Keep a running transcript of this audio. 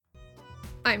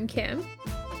I'm Kim.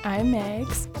 I'm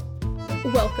Megs.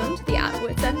 Welcome to the At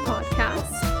Wits End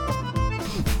podcast.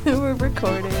 We're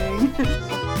recording.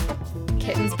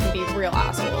 Kittens can be real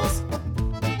assholes.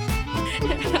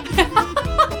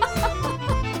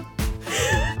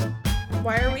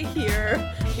 Why are we here?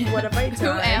 What have I done? Who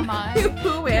am I?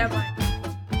 Who am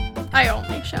I? I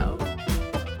only show.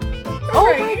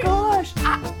 Oh my gosh.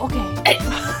 Okay.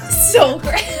 So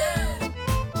great.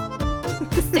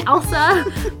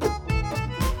 Salsa.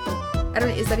 I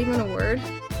don't. Is that even a word?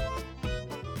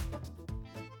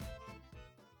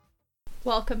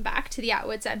 Welcome back to the At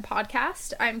Wits End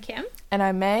podcast. I'm Kim. And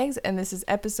I'm Megs, and this is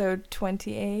episode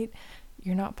 28.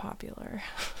 You're not popular.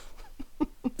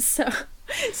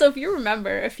 So if you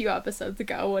remember a few episodes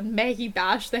ago when Maggie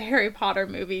bashed the Harry Potter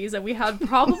movies and we had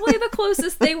probably the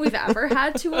closest thing we've ever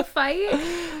had to a fight,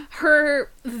 her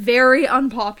very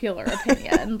unpopular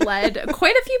opinion led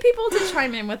quite a few people to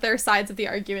chime in with their sides of the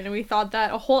argument, and we thought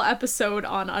that a whole episode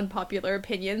on unpopular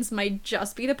opinions might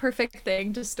just be the perfect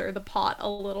thing to stir the pot a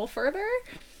little further.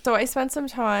 So I spent some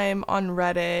time on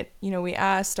Reddit. You know, we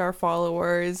asked our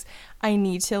followers. I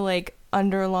need to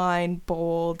underline,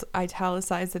 bold,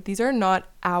 italicize that these are not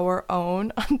our own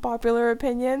unpopular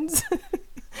opinions.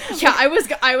 Yeah, I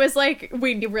was like,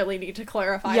 we really need to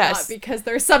clarify that, because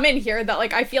there's some in here that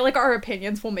I feel like our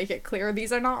opinions will make it clear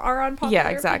these are not our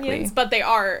unpopular opinions, but they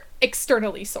are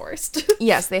externally sourced.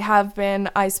 Yes, they have been.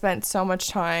 I spent so much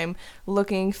time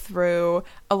looking through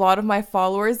a lot of my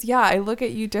followers. Yeah, I look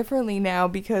at you differently now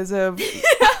because of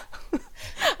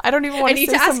I don't even want to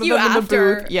say some of them in the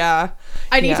booth. Yeah.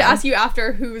 I need to ask you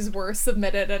after whose were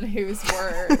submitted and whose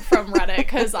were from Reddit,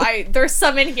 because there's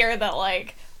some in here that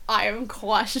I am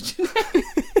questioning.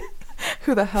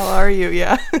 Who the hell are you?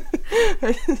 Yeah.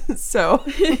 So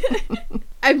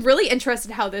I'm really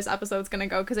interested how this episode's gonna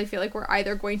go, because I feel like we're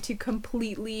either going to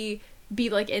completely be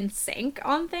in sync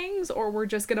on things, or we're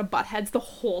just gonna butt heads the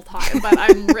whole time, but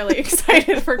I'm really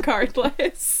excited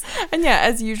regardless. And yeah,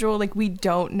 as usual, we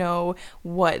don't know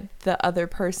what the other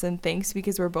person thinks,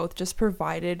 because we're both just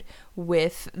provided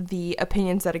with the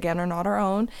opinions that again are not our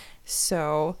own.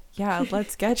 So yeah,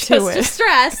 let's get to it. Just to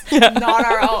stress, not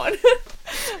our own.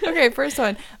 Okay, first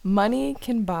one. Money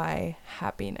can buy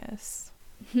happiness.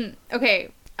 Okay,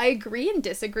 I agree and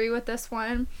disagree with this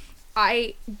one.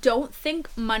 I don't think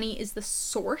money is the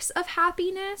source of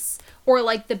happiness, or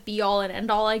the be all and end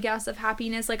all, I guess, of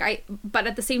happiness. But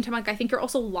at the same time, I think you're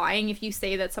also lying if you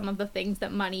say that some of the things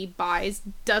that money buys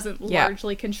doesn't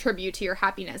largely contribute to your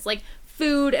happiness.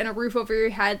 Food and a roof over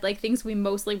your head, things we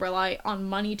mostly rely on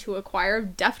money to acquire,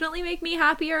 definitely make me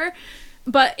happier.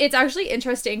 But it's actually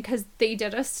interesting because they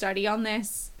did a study on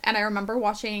this, and I remember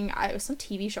watching, it was some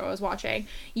TV show I was watching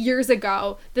years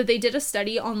ago, that they did a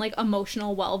study on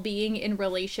emotional well-being in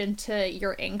relation to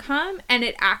your income, and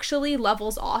it actually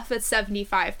levels off at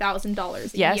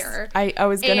 $75,000 a year. I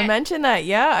was gonna mention that.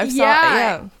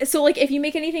 So if you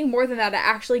make anything more than that, it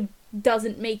actually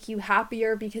doesn't make you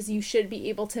happier, because you should be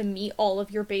able to meet all of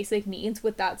your basic needs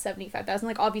with that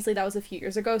 75,000. Obviously that was a few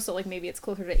years ago, so maybe it's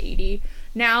closer to 80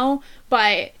 now,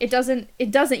 but it doesn't you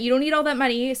don't need all that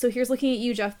money. So here's looking at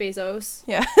you, Jeff Bezos.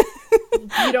 Yeah.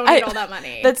 You don't need all that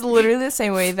money. That's literally the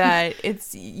same way that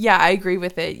it's, I agree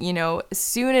with it. As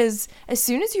soon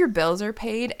as your bills are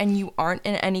paid and you aren't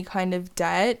in any kind of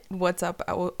debt, what's up,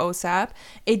 OSAP,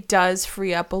 it does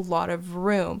free up a lot of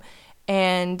room.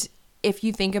 And if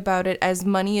you think about it, as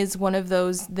money is one of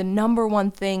the number one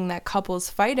thing that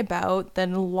couples fight about,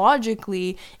 then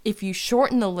logically, if you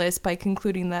shorten the list by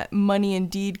concluding that money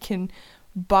indeed can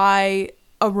buy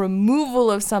a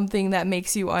removal of something that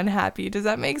makes you unhappy, does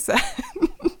that make sense?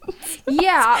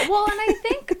 Yeah, well, and I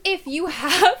think if you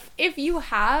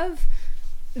have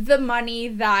the money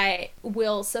that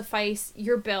will suffice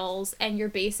your bills and your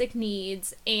basic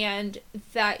needs, and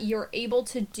that you're able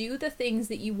to do the things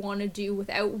that you want to do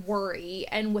without worry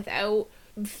and without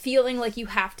feeling like you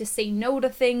have to say no to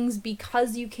things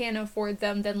because you can't afford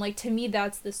them, then to me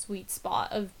that's the sweet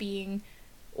spot of being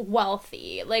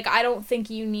wealthy. I don't think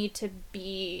you need to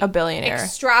be a billionaire,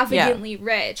 extravagantly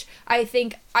rich. I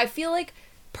feel like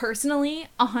personally,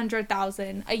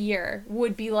 $100,000 a year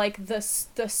would be the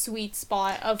sweet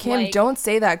spot of Kim, don't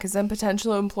say that, because then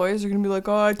potential employers are gonna be like,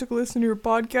 oh, I took a listen to your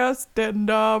podcast and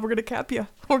we're gonna cap you.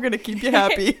 We're gonna keep you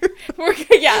happy.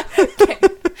 Yeah. Okay.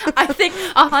 I think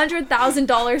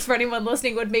 $100,000 for anyone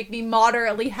listening would make me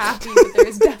moderately happy, but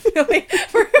there's definitely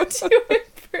room to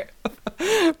improve.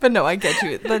 But no, I get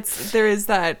you. There is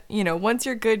that, once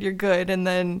you're good, and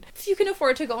then if you can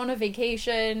afford to go on a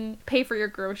vacation, pay for your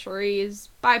groceries,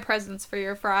 buy presents for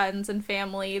your friends and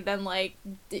family, then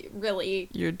really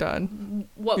you're done.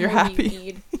 What you're more happy. do you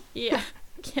need? Yeah.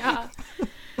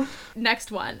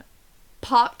 next one.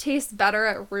 Pop tastes better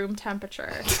at room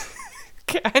temperature.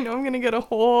 Okay, I know I'm gonna get a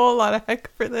whole lot of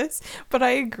heck for this, but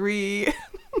I agree.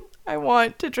 I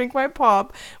want to drink my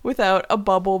pop without a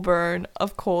bubble burn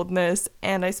of coldness,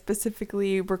 and I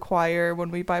specifically require when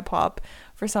we buy pop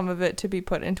for some of it to be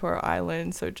put into our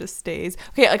island so it just stays.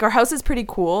 Okay, like our house is pretty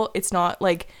cool. It's not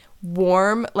like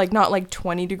warm, like not like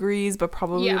 20 degrees, but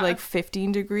probably like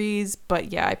 15 degrees.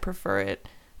 But yeah, I prefer it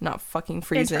not fucking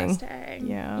freezing. Interesting.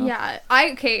 Yeah. Yeah.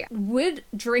 I would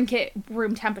drink it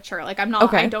room temperature. Like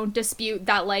I don't dispute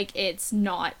that, like it's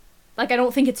not, like I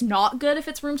don't think it's not good if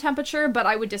it's room temperature, but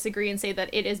I would disagree and say that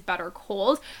it is better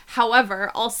cold. However,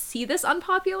 I'll see this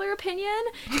unpopular opinion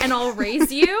and I'll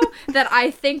raise you that I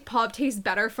think pop tastes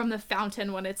better from the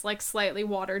fountain when it's like slightly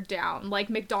watered down, like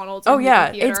McDonald's. Oh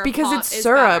yeah, it's because it's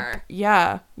syrup.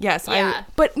 Yeah. Yes. Yeah.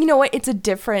 But you know what? It's a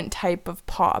different type of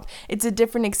pop. It's a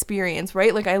different experience,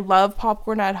 right? Like I love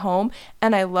popcorn at home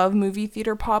and I love movie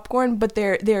theater popcorn, but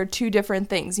they're two different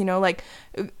things, you know, like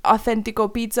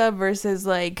Authentico pizza versus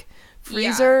like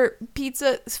freezer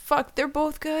pizza. Fuck, they're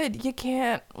both good. You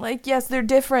can't, like, yes, they're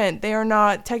different. They are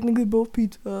not technically both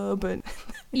pizza, but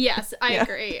yes, I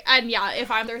agree. And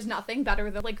yeah, there's nothing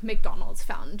better than like McDonald's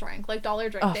fountain drink, like dollar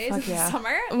drink days in the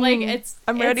summer. Like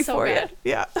I'm ready so for good. it.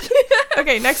 Yeah.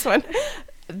 Okay, next one.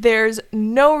 There's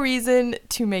no reason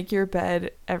to make your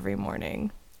bed every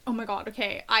morning. Oh my god,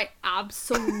 okay. I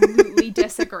absolutely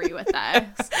disagree with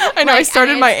this. I know, like, I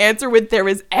started my answer with there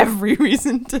is every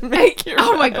reason to make your bed.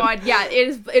 Oh my god, yeah.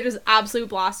 It is absolute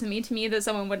blasphemy to me that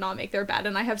someone would not make their bed,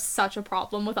 and I have such a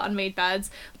problem with unmade beds.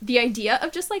 The idea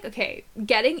of just like, okay,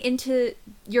 getting into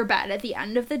your bed at the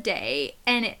end of the day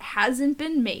and it hasn't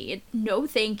been made, no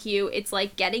thank you. It's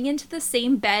like getting into the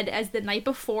same bed as the night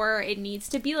before. It needs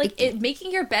to be like,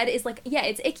 making your bed is like, yeah,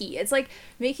 it's icky. It's like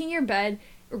making your bed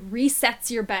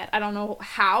resets your bed. I don't know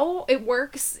how it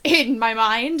works in my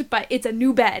mind, but it's a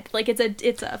new bed. Like it's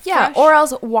a yeah. Or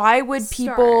else, why would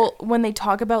people, when they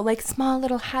talk about like small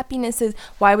little happinesses,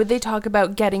 why would they talk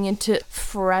about getting into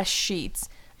fresh sheets?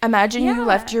 Imagine you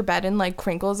left your bed in like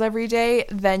crinkles every day,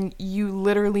 then you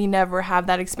literally never have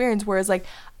that experience. Whereas like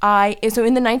so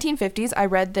in the 1950s, I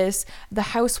read this, The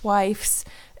Housewife's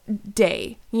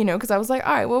Day, you know, because I was like,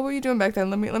 all right, what were you doing back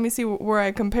then? Let me see where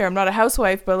I compare. I'm not a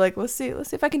housewife, but like let's see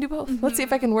if I can do both. Let's see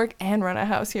if I can work and run a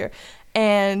house here.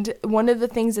 And one of the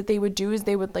things that they would do is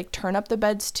they would like turn up the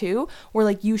beds too, where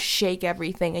like you shake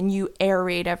everything and you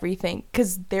aerate everything,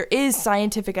 because there is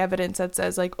scientific evidence that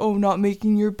says like, oh, not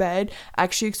making your bed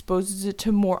actually exposes it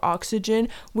to more oxygen,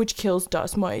 which kills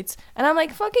dust mites. And I'm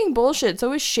like, fucking bullshit.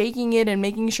 So is shaking it and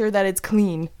making sure that it's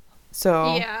clean.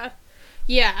 So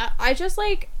yeah, I just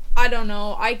like, I don't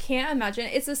know. I can't imagine.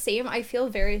 It's the same. I feel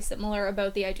very similar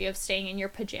about the idea of staying in your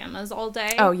pajamas all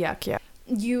day. Oh, yuck, yeah.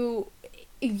 You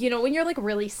know, when you're like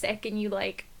really sick and you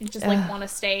like just like want to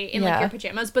stay in like your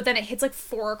pajamas, but then it hits like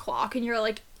 4:00 and you're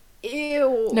like,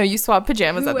 ew. No, you swap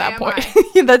pajamas at that point.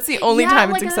 That's the only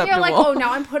time it's acceptable. You're like, oh,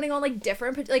 now I'm putting on like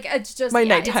different, like it's just my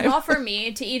nighttime. It's not for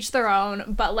me. To each their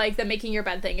own. But like the making your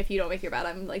bed thing, if you don't make your bed,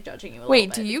 I'm like judging you a little bit.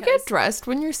 Wait, do you get dressed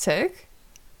when you're sick?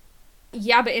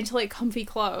 Yeah, but into like comfy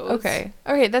clothes. Okay,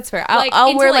 that's fair.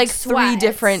 I'll wear like 3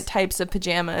 different types of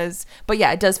pajamas, but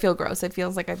yeah, it does feel gross. It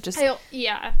feels like I've just I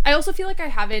also feel like I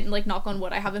haven't, like, knock on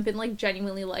wood, I haven't been like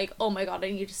genuinely like, oh my god,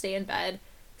 I need to stay in bed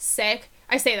sick.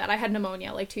 I say that I had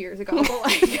pneumonia like 2 years ago, but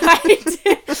like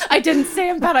I didn't stay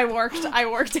in bed. I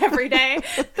worked every day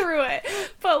through it,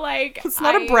 but like it's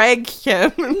not a brag,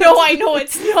 Kim. No, I know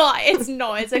it's not.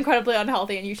 It's incredibly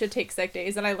unhealthy, and you should take sick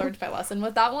days. And I learned my lesson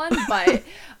with that one, but.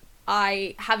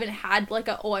 I haven't had like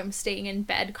I'm staying in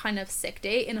bed kind of sick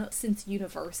day since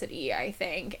university, I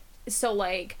think. So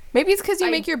like maybe it's because you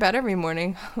make your bed every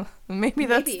morning. maybe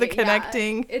that's the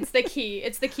connecting. Yeah. It's the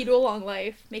key to a long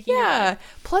life. Making your bed.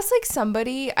 Plus, like,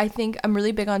 somebody, I think I'm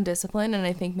really big on discipline, and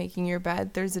I think making your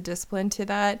bed, there's a discipline to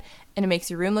that, and it makes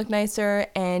your room look nicer,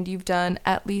 and you've done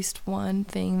at least one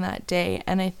thing that day.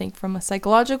 And I think from a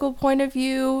psychological point of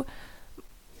view,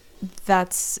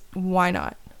 that's why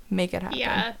not make it happen.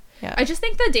 Yeah. I just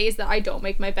think the days that I don't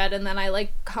make my bed and then I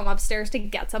like come upstairs to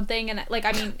get something, and like,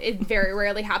 I mean, it very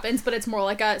rarely happens, but it's more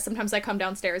like sometimes I come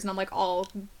downstairs and I'm like, I'll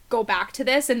go back to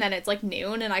this, and then it's like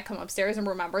noon and I come upstairs and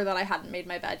remember that I hadn't made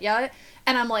my bed yet,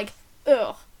 and I'm like,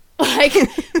 ugh, like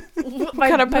what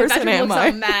kind of person am I?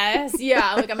 A mess.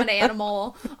 Yeah, like I'm an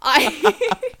animal.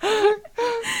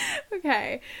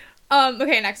 Okay,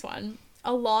 next one.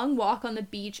 A long walk on the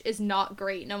beach is not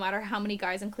great, no matter how many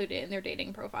guys include it in their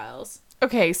dating profiles.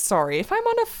 Okay, sorry. If I'm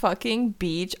on a fucking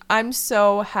beach, I'm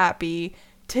so happy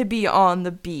to be on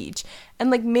the beach.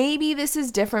 And like maybe this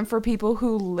is different for people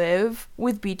who live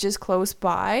with beaches close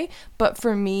by, but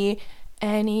for me,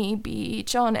 any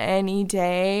beach on any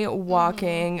day,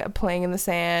 walking, playing in the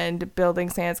sand, building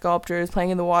sand sculptures, playing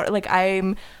in the water, like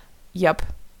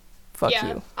fuck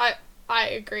you. I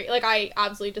agree. Like, I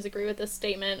absolutely disagree with this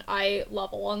statement. I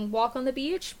love a long walk on the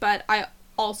beach, but I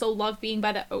also love being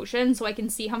by the ocean, so I can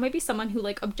see how maybe someone who,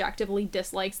 like, objectively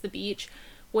dislikes the beach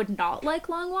would not like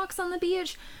long walks on the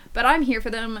beach, but I'm here for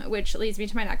them, which leads me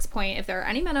to my next point. If there are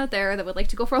any men out there that would like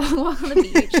to go for a long walk on the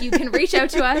beach, you can reach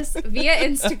out to us via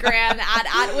Instagram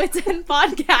at Whitson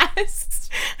Podcast.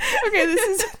 Okay,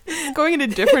 this is going in a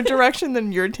different direction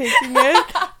than you're taking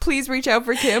it. Please reach out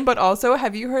for Kim, but also,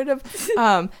 have you heard of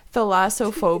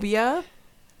thalassophobia?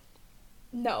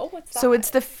 No, what's that? So it's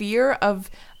the fear of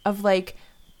like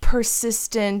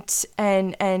persistent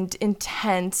and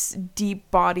intense deep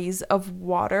bodies of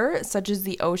water, such as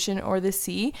the ocean or the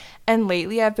sea. And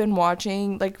lately I've been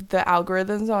watching, like, the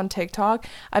algorithms on TikTok,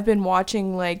 I've been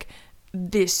watching like,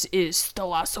 this is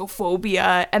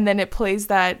thalassophobia, and then it plays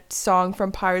that song from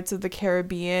Pirates of the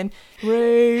Caribbean,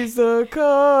 raise the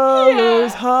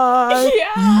colors high,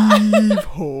 heave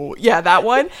ho. Yeah, that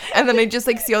one. And then I just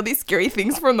like see all these scary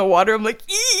things from the water. I'm like,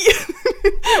 ee.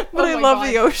 But I love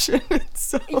the ocean.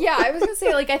 So yeah, I was gonna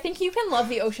say, like, I think you can love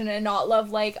the ocean and not love,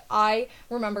 like, I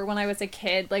remember when I was a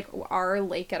kid, like, our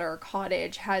lake at our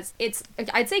cottage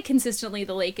I'd say consistently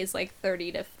the lake is like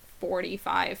 30 to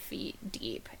 45 feet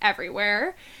deep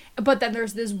everywhere, but then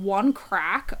there's this one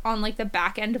crack on, like, the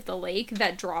back end of the lake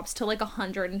that drops to like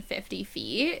 150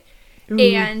 feet.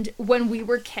 And when we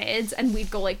were kids and we'd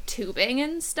go, like, tubing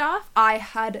and stuff, I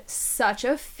had such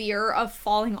a fear of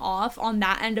falling off on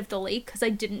that end of the lake because I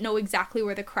didn't know exactly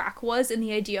where the crack was, and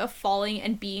the idea of falling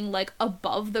and being, like,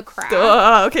 above the crack.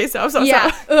 Okay, so.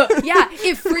 Yeah,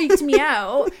 it freaked me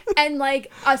out. And,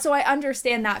 like, so I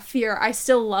understand that fear. I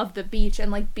still love the beach and,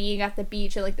 like, being at the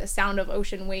beach and, like, the sound of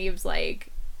ocean waves, like,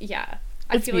 yeah.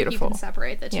 I feel beautiful. Like you can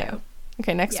separate the two. Yeah.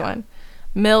 Okay, next one.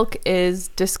 Milk is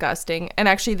disgusting. And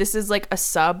actually, this is like a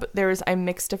sub. I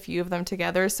mixed a few of them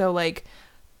together. So like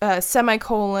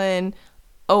semicolon,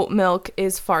 oat milk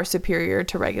is far superior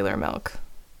to regular milk.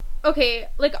 Okay,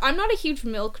 like, I'm not a huge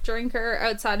milk drinker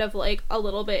outside of, like, a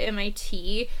little bit in my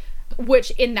tea,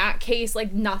 which in that case,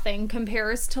 like, nothing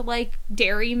compares to, like,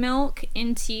 dairy milk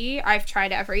in tea. I've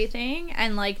tried everything,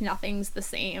 and, like, nothing's the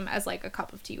same as, like, a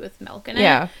cup of tea with milk in it.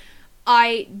 Yeah.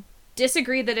 I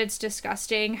disagree that it's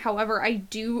disgusting. However, I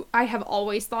have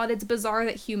always thought it's bizarre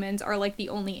that humans are, like, the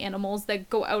only animals that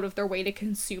go out of their way to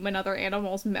consume another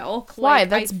animal's milk. Why? Like,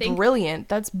 That's brilliant.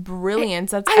 That's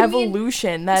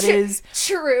evolution. That is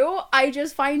true. I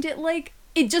just find it, like,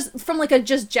 it just, from, like, a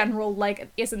just general, like,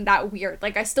 isn't that weird?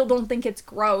 Like, I still don't think it's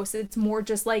gross. It's more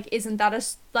just, like, isn't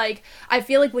that like, I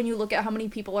feel like when you look at how many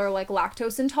people are, like,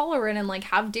 lactose intolerant and, like,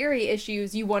 have dairy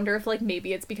issues, you wonder if, like,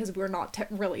 maybe it's because we're not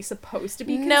really supposed to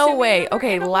be consuming no way.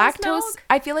 Okay, lactose, milk.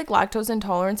 I feel like lactose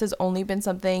intolerance has only been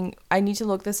something, I need to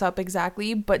look this up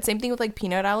exactly, but same thing with, like,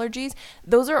 peanut allergies.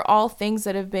 Those are all things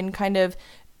that have been kind of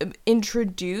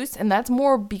introduced, and that's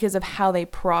more because of how they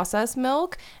process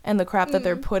milk and the crap that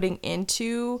they're putting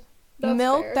into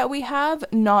milk that we have,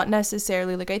 not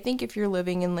necessarily, like, I think if you're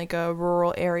living in, like, a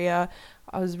rural area,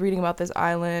 I was reading about this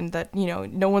island that, you know,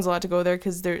 no one's allowed to go there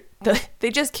because they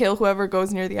just kill whoever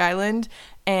goes near the island,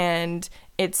 and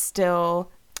it's still,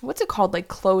 what's it called, like,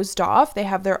 closed off. They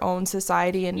have their own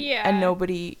society, and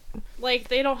nobody, like,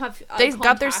 they don't have they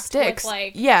got their sticks with,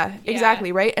 like, yeah,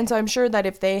 exactly, right? And so I'm sure that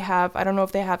if they have, I don't know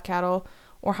if they have cattle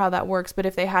or how that works, but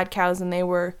if they had cows and they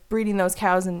were breeding those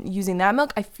cows and using that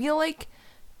milk, I feel like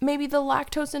maybe the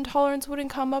lactose intolerance wouldn't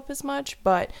come up as much.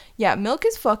 But yeah, milk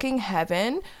is fucking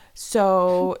heaven.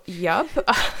 So yup.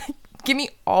 Give me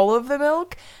all of the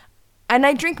milk. And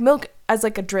I drink milk as,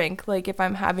 like, a drink. Like, if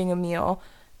I'm having a meal,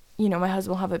 you know, my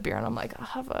husband will have a beer and I'm like, I'll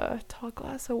have a tall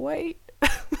glass of white.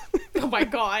 Oh my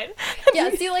god. Yeah,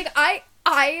 see, like,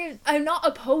 I'm not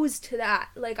opposed to that.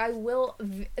 Like, I will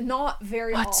not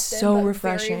very often, so but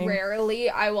refreshing. Very rarely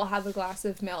I will have a glass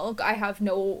of milk. I have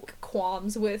no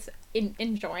qualms with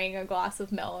enjoying a glass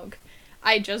of milk.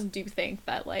 I just do think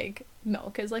that, like,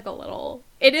 milk is, like,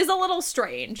 it is a little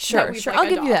strange. Sure. Like, I'll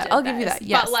give you that.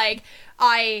 Yes. But, like,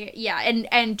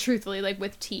 and truthfully, like,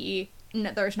 with tea,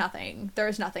 there's nothing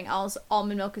else.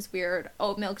 Almond milk is weird.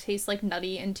 Oat milk tastes, like,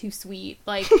 nutty and too sweet.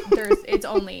 Like, it's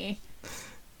only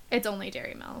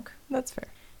dairy milk. That's fair.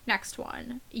 Next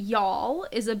one. Y'all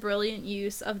is a brilliant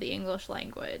use of the English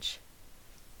language.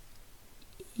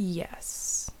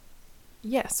 Yes,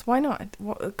 why not?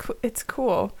 Well, it's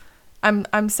cool.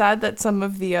 I'm sad that some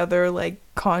of the other, like,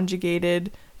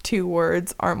 conjugated two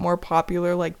words aren't more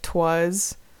popular, like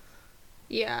twas,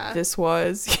 Yeah. this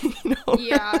was, you know.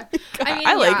 Yeah. I mean,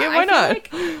 I like it. Why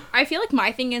not? I feel like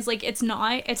my thing is like it's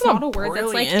not a word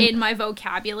that's like brilliant. in my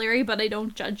vocabulary, but I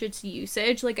don't judge its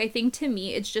usage. Like I think to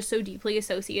me it's just so deeply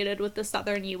associated with the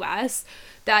southern US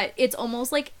that it's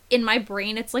almost like in my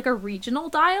brain it's like a regional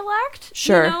dialect.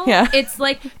 Sure, You know? yeah. It's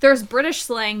like there's British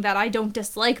slang that I don't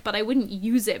dislike, but I wouldn't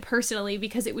use it personally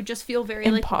because it would just feel very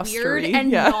like weird Impostery,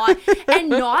 and yeah.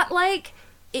 not like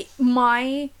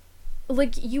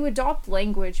like you adopt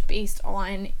language based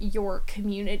on your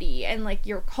community and like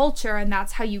your culture, and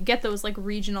that's how you get those like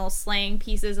regional slang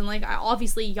pieces. And like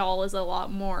obviously y'all is a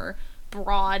lot more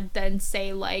broad than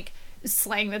say like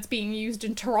slang that's being used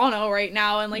in Toronto right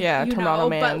now, and like Yeah, you Toronto know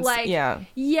mans, but like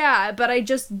yeah. but I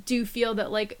just do feel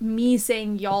that like me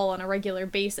saying y'all on a regular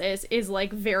basis is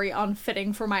like very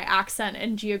unfitting for my accent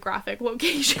and geographic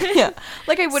location. Yeah,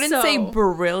 like I wouldn't say So-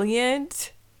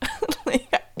 brilliant. Like,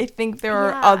 I think there are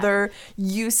Yeah. other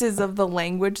uses of the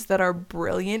language that are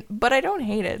brilliant, but I don't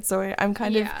hate it. So I'm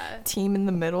kind of Yeah. team in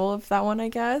the middle of that one, I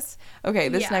guess. Okay,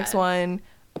 this Yeah. next one,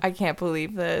 I can't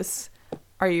believe this.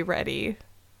 Are you ready?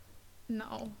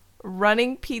 No.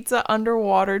 Running pizza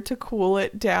underwater to cool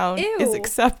it down is Ew.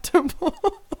 acceptable.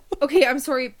 Okay, I'm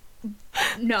sorry.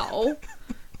 No.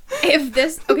 If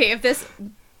this,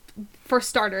 for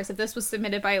starters, if this was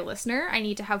submitted by a listener, I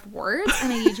need to have words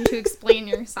and I need you to explain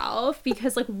yourself,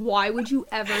 because like why would you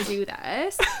ever do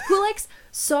this? Who likes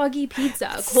soggy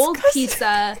pizza? Cold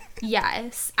pizza,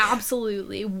 yes,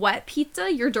 absolutely. Wet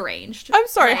pizza, you're deranged. I'm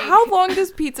sorry, Like, how long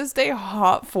does pizza stay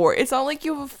hot for? It's not like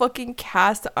you have a fucking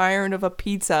cast iron of a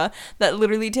pizza that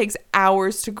literally takes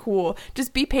hours to cool.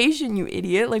 Just be patient, you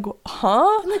idiot. Like,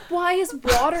 huh? Like, why is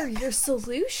water your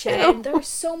solution? There's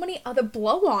so many other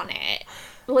blow on it.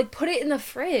 Like, put it in the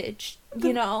fridge,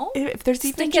 you know? If there's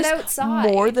even Stick it just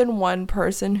outside. more than one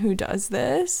person who does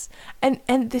this, and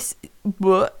this,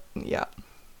 bleh, yeah,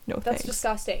 no That's thanks.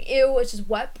 disgusting. Ew, it's just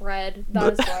wet bread.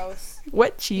 That is gross.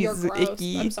 Wet cheese You're is gross.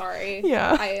 icky. I'm sorry.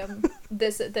 Yeah. I am.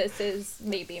 This is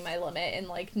maybe my limit in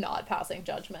like not passing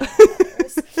judgment on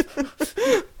others.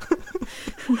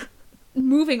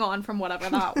 Moving on from whatever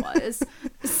that was,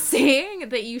 saying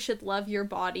that you should love your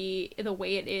body the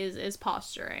way it is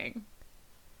posturing.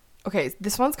 Okay,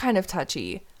 this one's kind of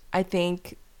touchy. I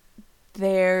think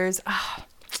there's,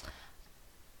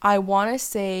 I want to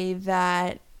say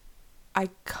that I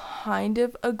kind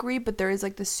of agree, but there is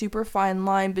like the super fine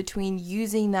line between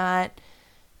using that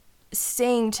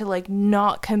saying to like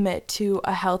not commit to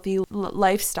a healthy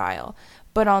lifestyle.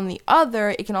 But on the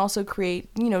other, it can also create,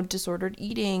 you know, disordered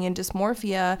eating and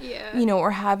dysmorphia, Yeah. you know,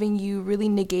 or having you really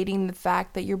negating the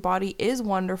fact that your body is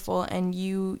wonderful and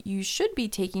you should be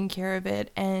taking care of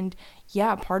it. And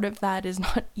yeah, part of that is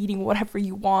not eating whatever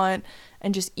you want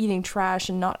and just eating trash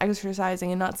and not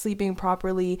exercising and not sleeping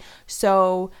properly.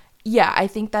 So yeah, I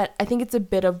think it's a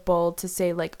bit of bold to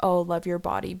say like, oh, love your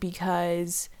body,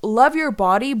 because love your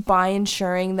body by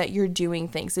ensuring that you're doing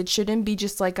things. It shouldn't be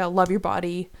just like a love your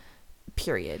body,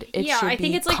 period. It should I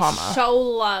think be it's like comma.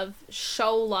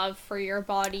 show love for your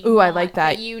body. Ooh, I not like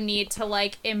that. You need to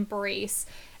like embrace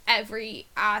every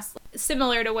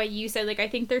similar to what you said. Like I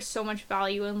think there's so much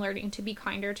value in learning to be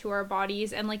kinder to our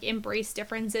bodies and like embrace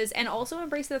differences, and also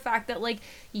embrace the fact that like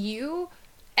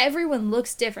everyone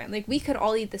looks different. Like we could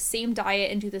all eat the same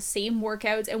diet and do the same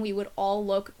workouts and we would all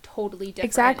look totally different.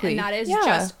 Exactly. And that is Yeah.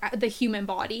 just the human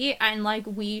body, and like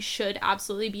we should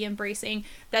absolutely be embracing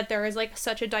that there is like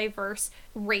such a diverse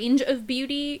range of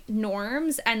beauty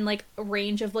norms and like a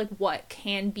range of like what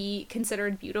can be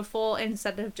considered beautiful,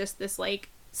 instead of just this like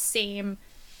same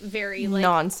very like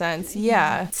Nonsense.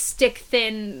 Yeah. stick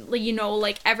thin, like, you know,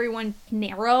 like everyone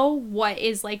narrow what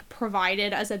is like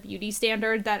provided as a beauty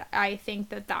standard. That I think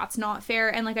that that's not fair.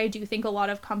 And like I do think a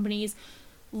lot of companies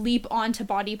leap onto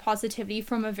body positivity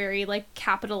from a very like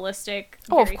capitalistic,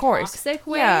 Oh, of very course. toxic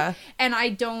way. Yeah. And I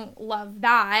don't love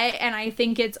that. And I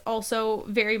think it's also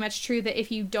very much true that if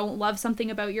you don't love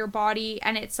something about your body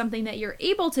and it's something that you're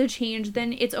able to change,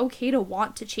 then it's okay to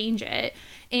want to change it.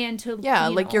 And to, Yeah,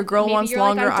 you like know, your girl maybe wants you're like,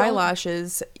 longer I don't-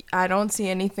 eyelashes. I don't see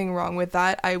anything wrong with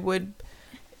that. I would,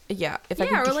 yeah, if I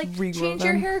could or just like regrow change them.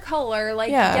 your hair color, like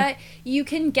Yeah. you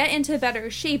can get into better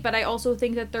shape. But I also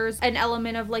think that there's an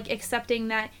element of like accepting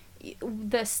that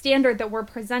the standard that we're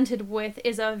presented with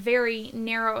is a very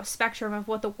narrow spectrum of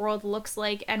what the world looks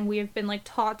like, and we have been like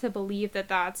taught to believe that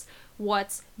that's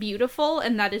what's beautiful,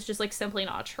 and that is just like simply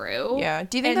not true. Yeah.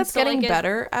 Do you think And that's so, getting like,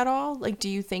 better at all? Like, do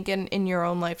you think in your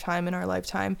own lifetime, in our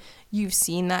lifetime, you've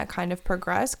seen that kind of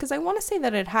progress? Because I want to say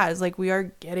that it has. Like, we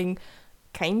are getting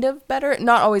kind of better.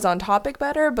 Not always on topic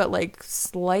better, but like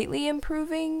slightly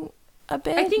improving a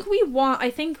bit. I think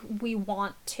we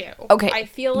want to. Okay. I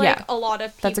feel like a lot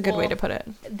of people, that's a good way to put it.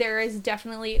 There is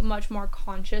definitely much more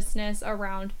consciousness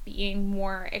around being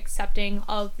more accepting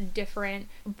of different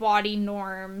body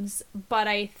norms, but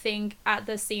I think at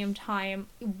the same time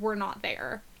we're not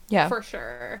there. Yeah. For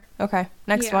sure. Okay.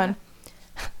 Next one.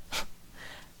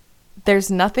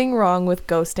 There's nothing wrong with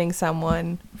ghosting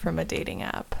someone from a dating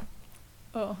app.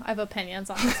 Oh, I have opinions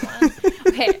on this one.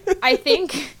 Okay, I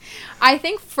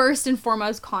think first and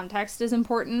foremost context is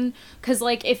important, because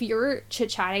like if you're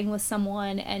chit-chatting with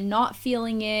someone and not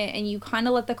feeling it and you kind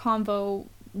of let the convo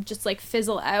just like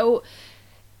fizzle out,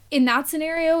 in that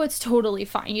scenario it's totally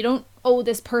fine. You don't owe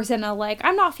this person a like,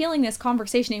 I'm not feeling this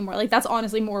conversation anymore. Like that's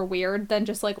honestly more weird than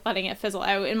just like letting it fizzle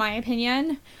out, in my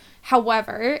opinion.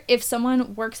 However, if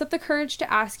someone works up the courage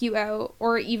to ask you out,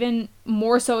 or even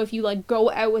more so if you like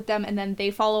go out with them and then they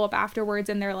follow up afterwards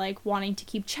and they're like wanting to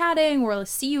keep chatting or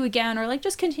let's see you again or like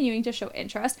just continuing to show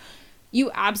interest, you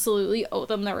absolutely owe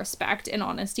them the respect and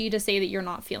honesty to say that you're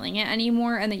not feeling it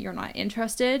anymore and that you're not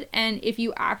interested. And if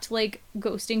you act like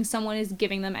ghosting someone is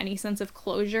giving them any sense of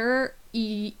closure,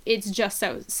 it's just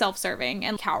so self-serving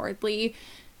and cowardly.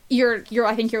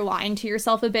 I think you're lying to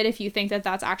yourself a bit if you think that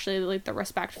that's actually like the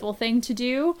respectful thing to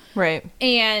do. Right.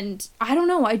 And I don't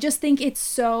know, I just think it's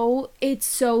so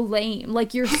lame.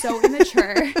 Like you're so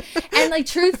immature. And like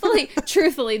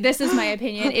truthfully, this is my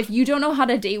opinion. If you don't know how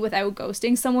to date without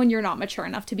ghosting someone, you're not mature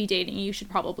enough to be dating. You should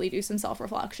probably do some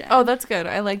self-reflection. Oh, that's good.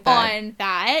 I like that. On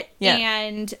that. Yeah.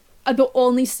 And the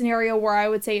only scenario where I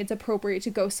would say it's appropriate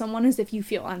to ghost someone is if you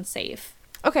feel unsafe.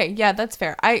 Okay, yeah, that's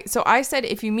fair. I said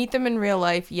if you meet them in real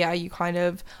life, yeah, you kind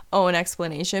of owe an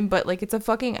explanation, but like it's a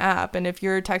fucking app, and if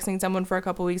you're texting someone for a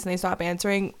couple weeks and they stop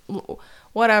answering,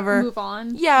 whatever. Move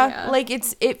on. Yeah, like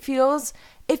it feels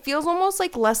almost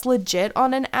like less legit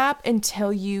on an app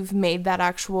until you've made that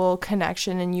actual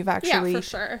connection and you've actually for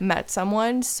sure. met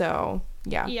someone. So,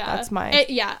 yeah. That's my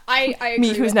I agree me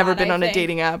who's with never that, been I on think. a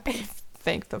dating app.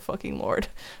 Thank the fucking Lord.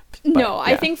 But, yeah.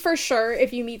 I think for sure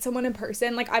if you meet someone in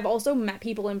person, like I've also met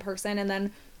people in person and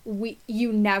then we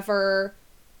never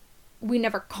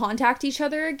contact each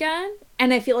other again,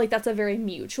 and I feel like that's a very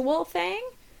mutual thing.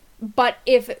 But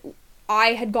if I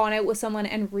had gone out with someone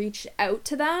and reached out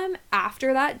to them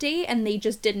after that date and they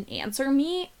just didn't answer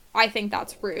me, I think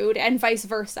that's rude, and vice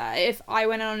versa. If I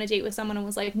went out on a date with someone and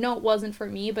was like, no, it wasn't for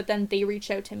me, but then they reached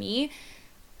out to me,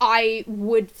 I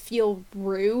would feel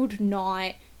rude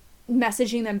not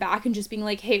messaging them back and just being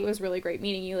like, hey, it was really great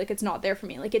meeting you. Like, it's not there for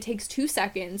me. Like, it takes 2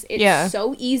 seconds. It's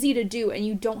so easy to do, and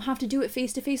you don't have to do it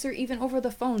face to face or even over the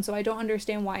phone. So I don't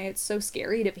understand why it's so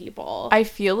scary to people. I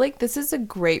feel like this is a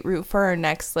great route for our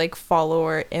next like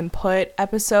follower input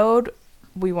episode.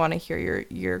 We want to hear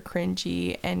your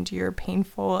cringy and your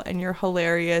painful and your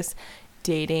hilarious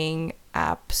dating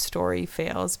app story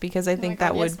fails, because I think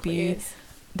that would be please.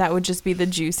 That would just be the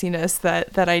juiciness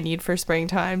that I need for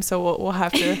springtime. So we'll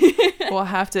have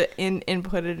to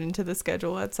input it into the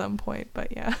schedule at some point.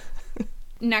 But yeah.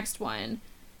 Next one.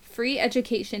 Free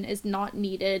education is not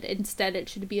needed. Instead, it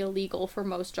should be illegal for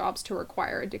most jobs to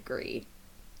require a degree.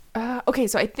 Okay,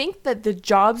 so I think that the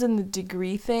jobs and the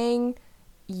degree thing,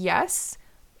 yes.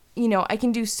 You know, I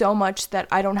can do so much that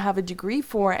I don't have a degree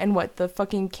for, and what the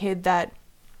fucking kid that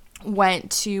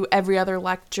went to every other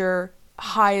lecture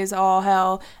high as all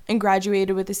hell and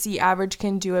graduated with a C average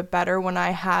can do it better when I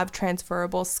have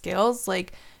transferable skills.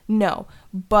 Like, no.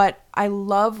 But I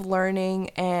love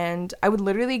learning, and I would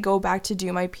literally go back to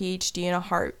do my PhD in a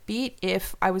heartbeat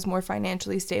if I was more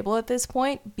financially stable at this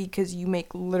point, because you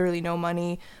make literally no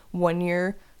money when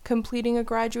you're completing a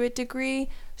graduate degree.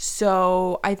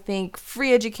 So I think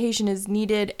free education is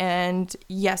needed, and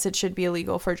yes, it should be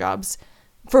illegal for jobs.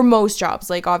 For most jobs,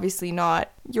 like obviously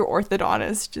not your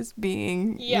orthodontist just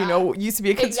being, used to be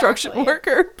a construction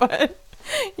worker, but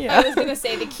yeah. I was going to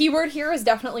say the keyword here is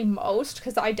definitely most,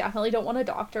 because I definitely don't want a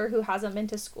doctor who hasn't been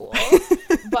to school,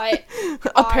 but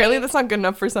apparently that's not good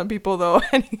enough for some people though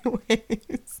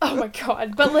anyways. Oh my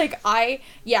god. But like I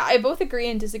both agree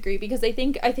and disagree, because I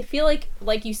feel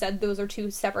like you said, those are two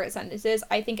separate sentences.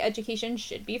 I think education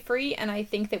should be free, and I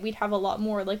think that we'd have a lot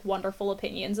more like wonderful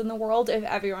opinions in the world if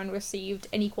everyone received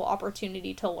an equal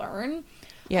opportunity to learn.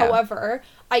 Yeah. However,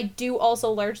 I do also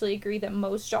largely agree that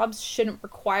most jobs shouldn't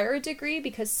require a degree,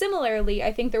 because similarly,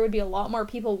 I think there would be a lot more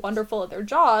people wonderful at their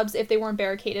jobs if they weren't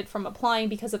barricaded from applying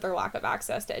because of their lack of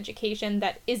access to education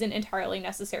that isn't entirely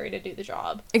necessary to do the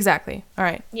job. Exactly. All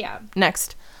right. Yeah.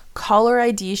 Next, caller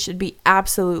ID should be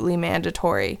absolutely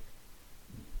mandatory.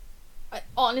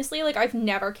 honestly, like, I've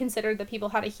never considered that people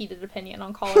had a heated opinion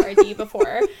on caller ID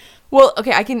before. Well,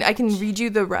 okay, I can read you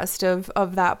the rest of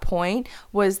that point.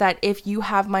 Was that if you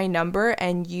have my number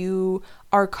and you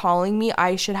are calling me,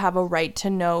 I should have a right to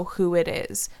know who it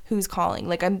is, who's calling.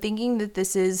 Like, I'm thinking that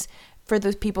this is for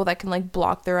those people that can, like,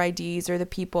 block their IDs, or the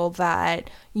people that,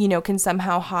 you know, can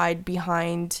somehow hide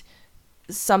behind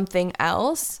something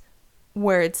else,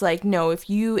 where it's like, no, if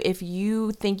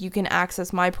you think you can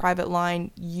access my private line,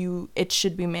 it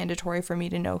should be mandatory for me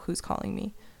to know who's calling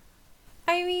me.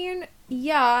 I mean,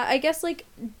 yeah, I guess, like,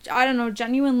 I don't know,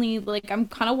 genuinely, like, I'm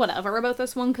kind of whatever about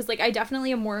this one, because, like, I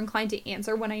definitely am more inclined to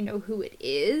answer when I know who it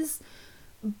is,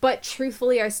 but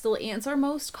truthfully, I still answer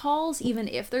most calls, even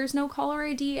if there's no caller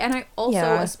ID, and I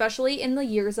also, especially in the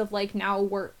years of, like, now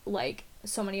we're, like,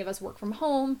 so many of us work from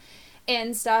home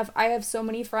and stuff, I have so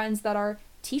many friends that are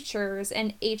teachers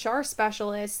and HR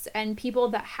specialists and people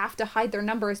that have to hide their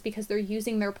numbers because they're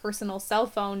using their personal cell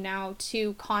phone now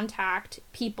to contact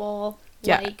people,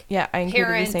 like, I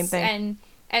parents the same thing.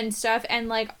 and stuff, and,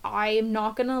 like, I'm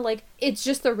not gonna, like, it's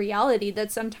just the reality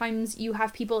that sometimes you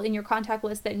have people in your contact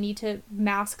list that need to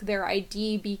mask their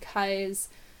ID because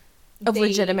of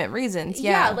legitimate reasons.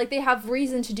 Like, they have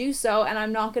reason to do so, and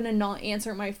I'm not gonna not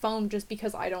answer my phone just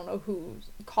because I don't know who's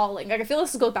calling. Like, I feel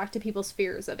this goes back to people's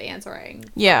fears of answering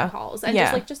phone calls, and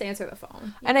just answer the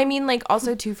phone. And I mean, like,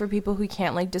 also too, for people who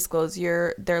can't, like, disclose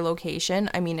their location,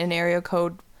 I mean, an area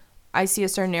code, I see a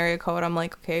certain area code, I'm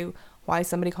like, okay, why is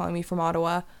somebody calling me from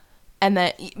Ottawa? And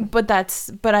that,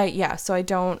 so I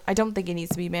don't think it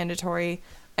needs to be mandatory.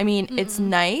 I mean, it's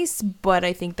nice, but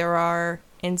I think there are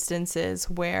instances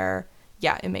where,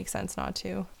 it makes sense not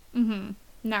to.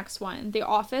 Next one. The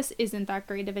Office isn't that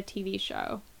great of a TV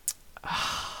show.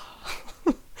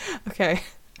 Okay.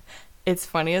 It's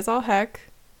funny as all heck,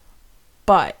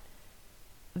 but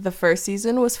the first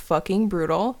season was fucking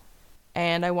brutal.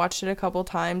 And I watched it a couple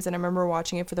times, and I remember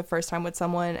watching it for the first time with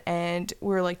someone, and we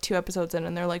were like 2 episodes in,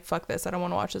 and they're like, fuck this, I don't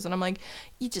want to watch this. And I'm like,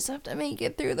 you just have to make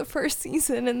it through the first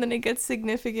season, and then it gets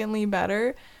significantly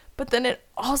better. But then it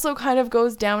also kind of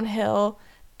goes downhill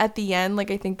at the end.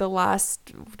 Like, I think the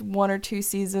last 1 or 2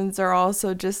 seasons are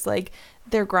also just like,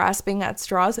 they're grasping at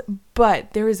straws.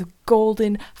 But there is a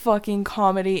golden fucking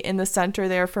comedy in the center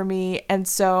there for me. And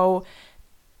so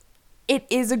it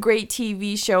is a great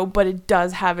TV show, but it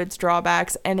does have its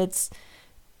drawbacks, and it's,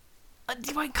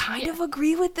 do I kind of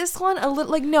agree with this one? A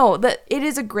little, like, no, that it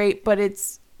is a great, but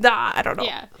it's, I don't know.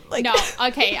 Yeah. Like, no,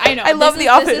 okay, I know. I love The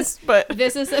Office, but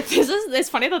it's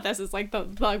funny that this is like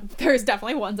the there's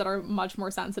definitely ones that are much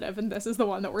more sensitive, and this is the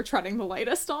one that we're treading the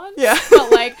lightest on. Yeah. But,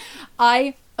 like,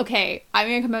 I'm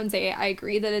gonna come out and say I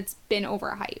agree that it's been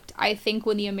overhyped. I think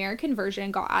when the American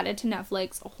version got added to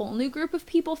Netflix, a whole new group of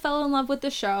people fell in love with the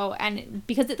show, and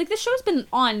because this show's been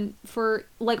on for,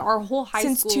 like, our whole high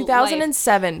school since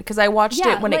 2007, because I watched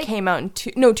it when, like, it came out in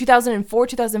 2004,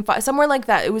 2005, somewhere like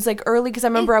that. It was, like, early, because I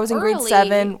remember I was in grade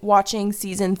 7 watching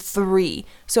season 3,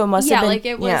 so it must have been, like,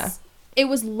 it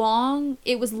was long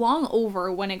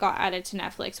over when it got added to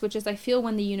Netflix, which is, I feel,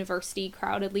 when the university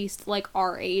crowd, at least, like,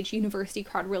 our age university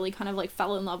crowd, really kind of, like,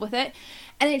 fell in love with it,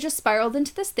 and it just spiraled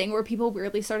into this thing where people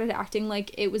weirdly started acting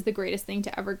like it was the greatest thing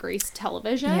to ever grace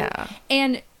television.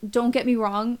 And don't get me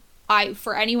wrong,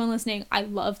 for anyone listening, I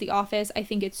love The Office. I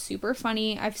think it's super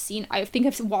funny. I think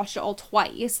I've watched it all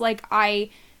twice. Like,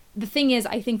 the thing is,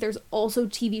 I think there's also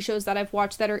TV shows that I've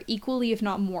watched that are equally, if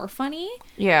not more funny,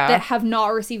 that have not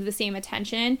received the same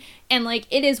attention. And, like,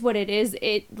 it is what it is.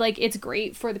 It's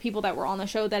great for the people that were on the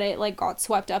show that it, like, got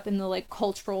swept up in the, like,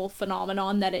 cultural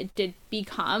phenomenon that it did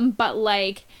become. But,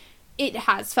 like, it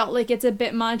has felt like it's a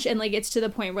bit much, and, like, it's to the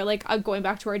point where, like, going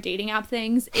back to our dating app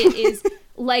things, it is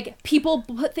like, people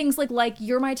put things like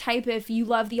you're my type if you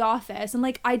love The Office, and,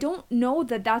 like, I don't know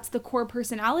that that's the core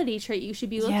personality trait you should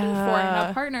be looking for in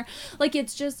a partner. Like,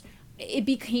 it's just, it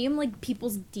became, like,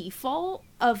 people's default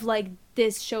of, like,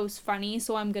 this show's funny,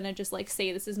 so I'm gonna just, like,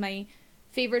 say this is my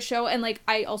favorite show. And, like,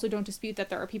 I also don't dispute that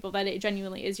there are people that it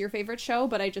genuinely is your favorite show,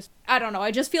 but I don't know, I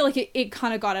just feel like it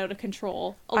kind of got out of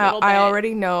control a little bit. I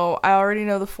already know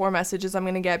the 4 messages I'm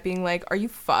gonna get being like, are you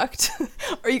fucked?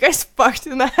 Are you guys fucked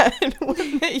in the head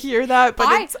when they hear that?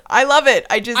 But I love it.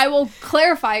 I will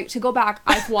clarify, to go back,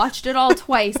 I've watched it all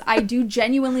twice. I do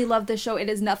genuinely love this show. It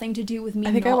has nothing to do with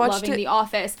me not loving The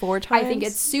Office. 4 times. I think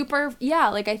it's super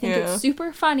it's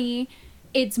super funny.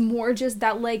 It's more just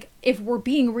that, like, if we're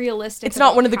being realistic, it's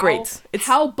not one of the greats. It's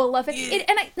how beloved it,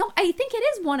 and I think it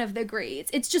is one of the greats.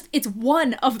 It's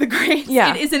one of the greats.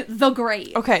 Yeah, it isn't the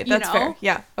great. Okay, that's fair.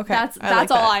 Yeah, okay,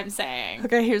 that's all I'm saying.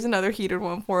 Okay, here's another heated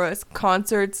one for us.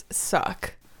 Concerts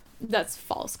suck. That's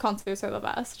false. Concerts are the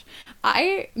best.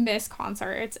 I miss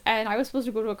concerts, and I was supposed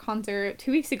to go to a concert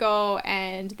 2 weeks ago,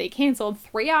 and they canceled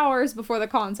 3 hours before the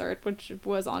concert, which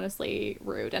was honestly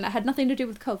rude. And it had nothing to do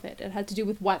with COVID. It had to do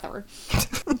with weather.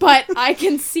 But I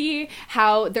can see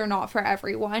how they're not for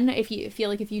everyone. If you feel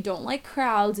like if you don't like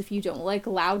crowds, if you don't like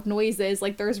loud noises,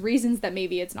 like there's reasons that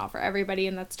maybe it's not for everybody,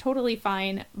 and that's totally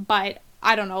fine. But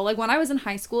I don't know. Like when I was in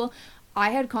high school,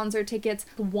 I had concert tickets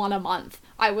one a month.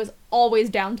 I was always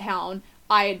downtown.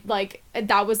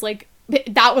 That was like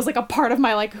a part of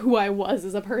my like who I was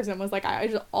as a person, was like I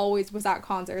just always was at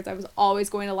concerts. I was always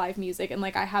going to live music, and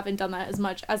like I haven't done that as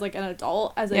much as like an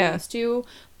adult as I used to.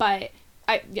 But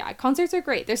concerts are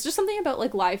great. There's just something about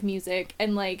like live music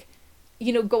and like,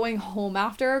 you know, going home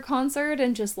after a concert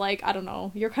and just like, I don't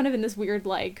know, you're kind of in this weird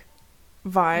like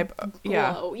vibe.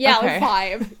 Glow. Yeah. Okay.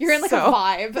 Like vibe. You're in like a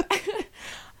vibe.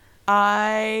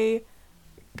 I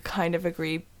kind of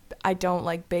agree. I don't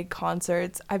like big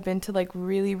concerts. I've been to like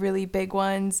really, really big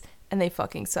ones and they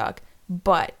fucking suck.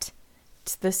 But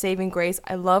it's the saving grace.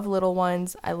 I love little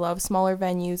ones. I love smaller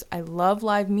venues. I love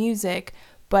live music.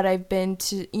 But I've been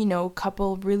to, you know, a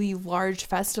couple really large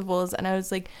festivals and I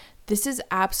was like, this is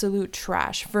absolute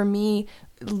trash. For me,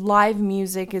 live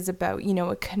music is about, you know,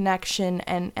 a connection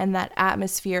and that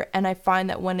atmosphere. And I find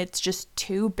that when it's just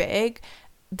too big,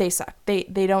 they suck. They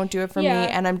don't do it for me,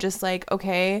 and I'm just like,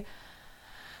 okay,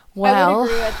 well. I would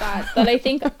agree with that. But I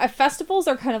think festivals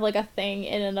are kind of like a thing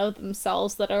in and of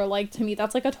themselves that are like, to me,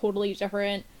 that's like a totally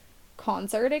different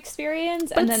concert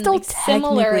experience. But and it's then still like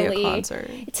technically similarly, a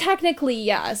concert. Technically,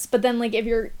 yes. But then like if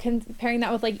you're comparing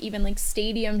that with like even like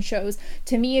stadium shows,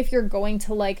 to me, if you're going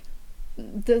to like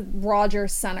the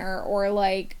Rogers Center or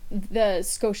like the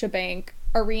Scotiabank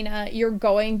Arena, you're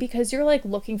going because you're like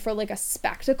looking for like a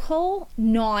spectacle,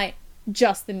 not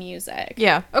just the music.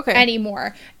 Yeah, okay.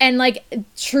 Anymore. And like the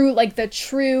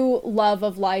true love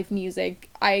of live music,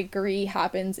 I agree,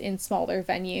 happens in smaller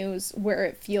venues where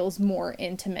it feels more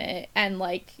intimate and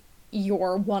like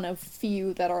you're one of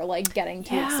few that are like getting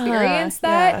to experience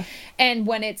that. Yeah. And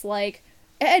when it's like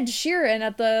Ed Sheeran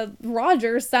at the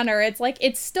Rogers Center, it's like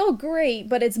it's still great,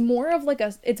 but it's more of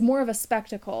a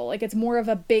spectacle. Like it's more of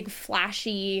a big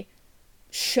flashy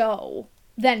show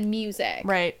than music.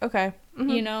 Right. Okay. Mm-hmm.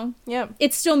 You know? Yep.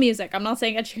 It's still music. I'm not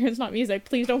saying Ed Sheeran's not music.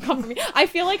 Please don't come for me. I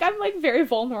feel like I'm like very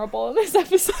vulnerable in this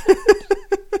episode.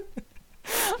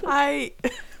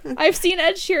 I've seen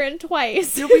Ed Sheeran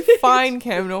twice. You'll be fine,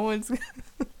 Kim. No one's.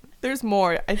 There's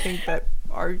more, I think, that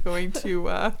are going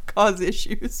to cause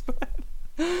issues, but.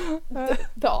 The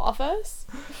Office?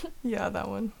 Yeah, that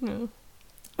one. Yeah.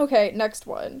 Okay, next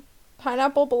one.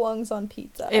 Pineapple belongs on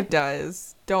pizza. It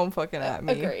does. Don't fucking at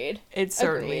me. Agreed. It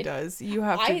certainly does. You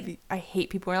have to be. I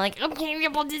hate people who are like, oh,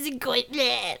 pineapple isn't good.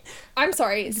 I'm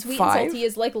sorry. Sweet and salty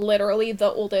is like literally the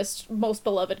oldest, most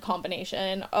beloved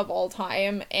combination of all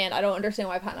time, and I don't understand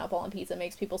why pineapple on pizza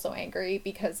makes people so angry,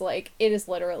 because like it is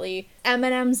literally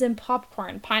M&M's and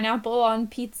popcorn, pineapple on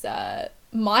pizza.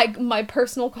 My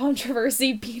personal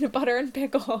controversy, peanut butter and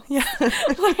pickle. Yeah.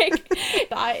 Like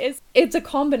it's a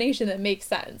combination that makes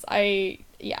sense. I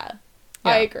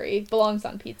agree. Belongs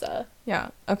on pizza.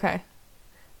 Yeah. Okay.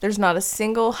 There's not a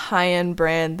single high-end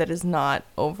brand that is not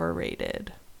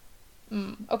overrated.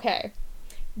 Okay.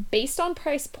 Based on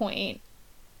price point,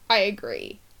 I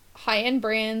agree. High-end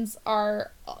brands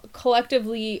are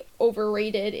collectively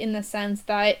overrated in the sense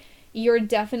that you're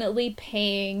definitely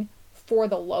paying for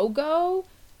the logo,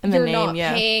 and you're not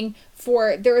paying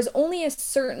for, there is only a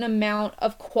certain amount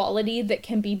of quality that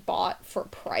can be bought for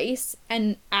price,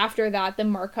 and after that the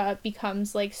markup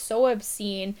becomes like so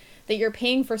obscene that you're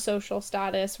paying for social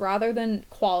status rather than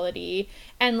quality.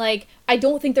 And like I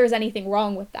don't think there's anything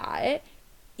wrong with that.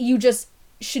 You just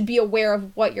should be aware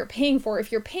of what you're paying for.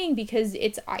 If you're paying because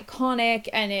it's iconic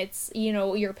and it's, you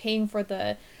know, you're paying for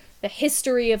the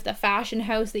history of the fashion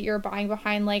house that you're buying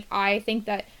behind, like I think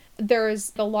that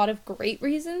there's a lot of great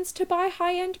reasons to buy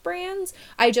high-end brands.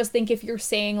 I just think if you're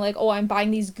saying like, oh, I'm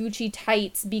buying these Gucci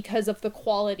tights because of the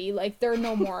quality, like they're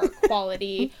no more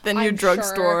quality than your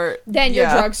drugstore. Than your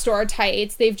drugstore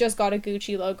tights. They've just got a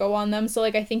Gucci logo on them. So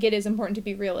like I think it is important to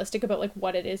be realistic about like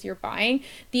what it is you're buying.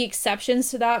 The exceptions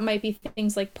to that might be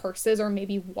things like purses or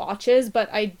maybe watches, but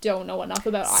I don't know enough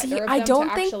about either of them. I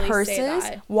don't think purses.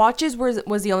 Watches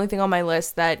was the only thing on my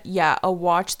list that a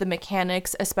watch, the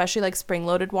mechanics, especially like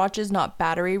spring-loaded watches, not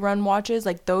battery run watches,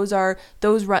 like those run,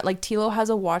 like Tilo has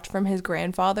a watch from his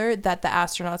grandfather that the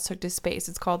astronauts took to space.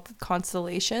 It's called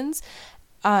Constellations,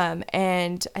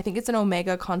 and I think it's an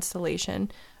Omega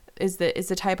Constellation is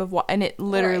the type of watch, and it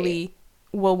literally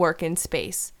will work in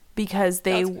space. because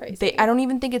That's they crazy. I don't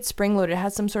even think it's spring loaded. It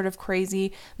has some sort of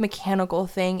crazy mechanical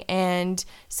thing, and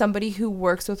somebody who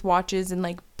works with watches and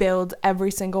like builds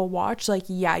every single watch, like,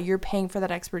 yeah, you're paying for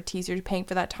that expertise, you're paying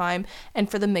for that time and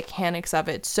for the mechanics of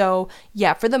it. So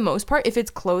yeah, for the most part, if it's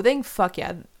clothing, fuck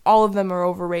yeah, all of them are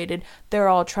overrated. They're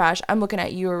all trash. I'm looking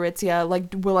at you, Aritzia.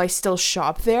 Like, will I still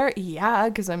shop there? Yeah,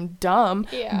 because I'm dumb.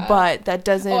 Yeah. But that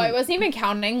doesn't... Oh, I wasn't even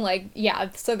counting, like, yeah,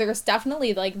 so there's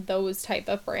definitely, like, those type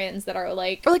of brands that are,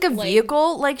 like... Or, like, a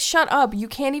vehicle? Like, shut up. You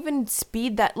can't even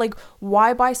speed that. Like,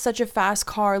 why buy such a fast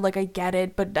car? Like, I get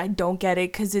it, but I don't get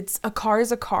it, because a car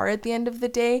is a car at the end of the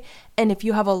day. And if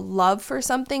you have a love for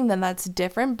something, then that's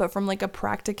different. But from, like, a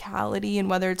practicality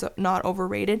and whether it's not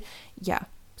overrated, yeah.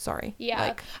 Sorry. Yeah.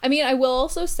 Like, I mean, I will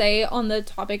also say on the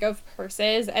topic of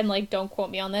purses, and like, don't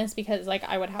quote me on this because like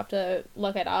I would have to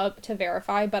look it up to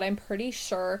verify, but I'm pretty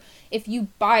sure if you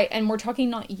buy, and we're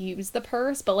talking not use the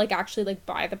purse, but like actually like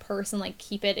buy the purse and like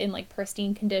keep it in like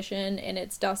pristine condition in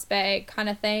its dust bag kind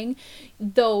of thing,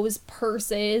 those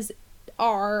purses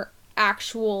are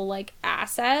actual like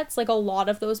assets. Like a lot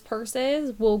of those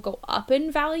purses will go up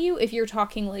in value if you're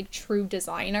talking like true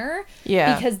designer,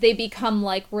 yeah, because they become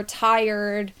like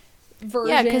retired versions.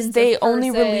 Yeah, because they of only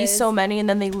purses. release so many and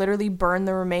then they literally burn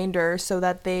the remainder so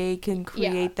that they can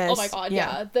create this. Oh my god,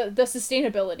 yeah. The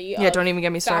sustainability yeah, of don't even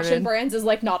get me started. fashion brands is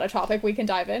like not a topic we can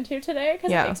dive into today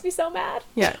because it makes me so mad.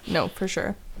 Yeah, no, for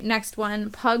sure. Next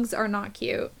one, pugs are not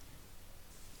cute.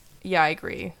 Yeah, I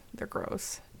agree. They're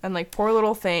gross. And like poor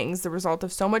little things, the result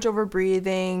of so much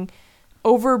overbreeding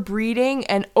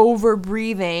and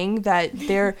overbreathing that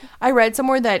they're I read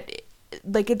somewhere that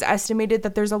like it's estimated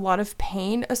that there's a lot of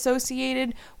pain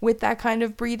associated with that kind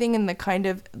of breathing and the kind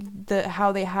of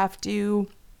how they have to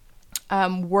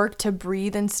work to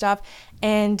breathe and stuff.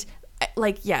 And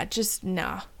like, yeah, just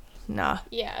nah.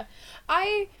 Yeah.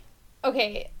 I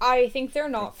think they're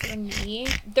not for me.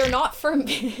 They're not for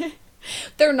me.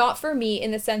 They're not for me in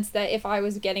the sense that if I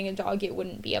was getting a dog, it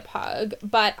wouldn't be a pug.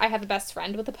 But I have a best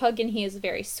friend with a pug, and he is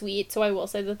very sweet. So I will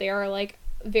say that they are, like,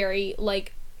 very,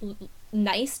 like,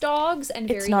 nice dogs. And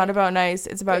very, it's not about nice.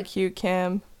 It's about cute,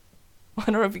 Kim. I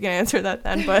don't know if you can answer that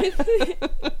then, but...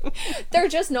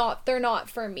 They're not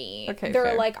for me. Okay, they're,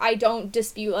 fair. like, I don't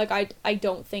dispute, like, I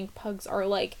don't think pugs are,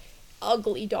 like,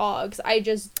 ugly dogs. I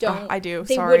just don't. I do.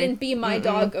 They Sorry. wouldn't be my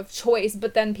dog of choice,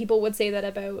 but then people would say that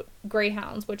about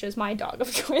greyhounds, which is my dog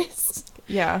of choice.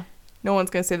 Yeah. No one's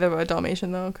going to say that about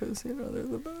Dalmatian, though, because, you know, they're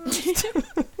the best.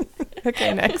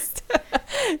 Okay, next.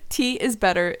 Tea is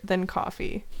better than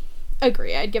coffee.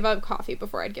 Agree. I'd give up coffee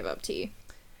before I'd give up tea.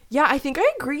 Yeah, I think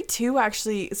I agree, too,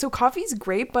 actually. So coffee's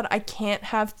great, but I can't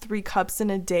have 3 cups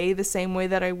in a day the same way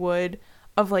that I would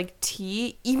of like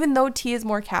tea. Even though tea is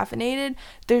more caffeinated,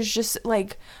 there's just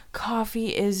like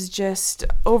coffee is just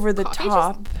over the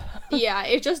top.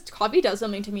 Coffee does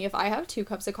something to me. If I have 2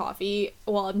 cups of coffee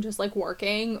while I'm just like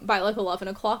working, by like 11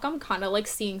 o'clock I'm kind of like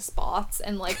seeing spots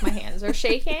and like my hands are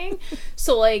shaking.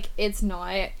 So like it's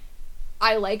not,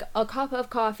 I like a cup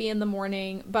of coffee in the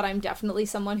morning, but I'm definitely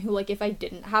someone who, like, if I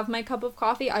didn't have my cup of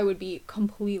coffee, I would be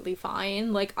completely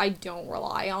fine. Like, I don't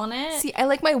rely on it. See, I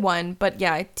like my one, but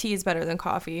yeah, tea is better than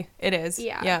coffee. It is.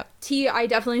 Yeah. Tea, I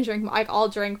definitely drink, like, I'll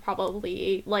drink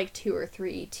probably, like, 2 or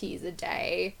 3 teas a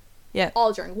day. Yeah.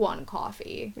 I'll drink 1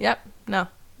 coffee. Yep. No.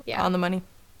 Yeah. On the money.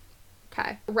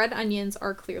 Okay. Red onions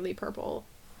are clearly purple.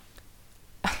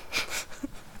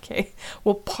 Okay.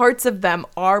 Well, parts of them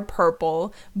are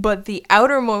purple, but the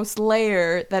outermost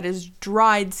layer that is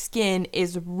dried skin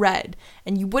is red.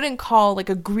 And you wouldn't call like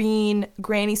a green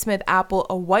Granny Smith apple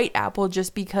a white apple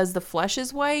just because the flesh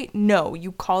is white. No,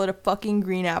 you call it a fucking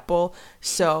green apple.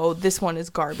 So this one is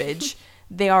garbage.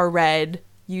 They are red.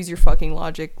 Use your fucking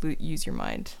logic. Use your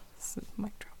mind.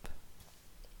 Mic drop.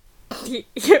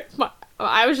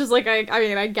 I was just like, I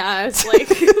mean, I guess, like,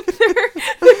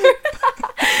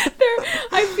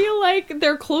 I feel like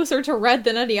they're closer to red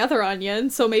than any other onion,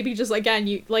 so maybe just, again,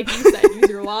 you, like you said, use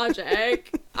your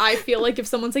logic. I feel like if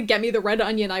someone said, get me the red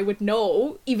onion, I would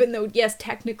know, even though, yes,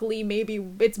 technically, maybe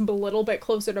it's a little bit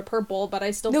closer to purple, but I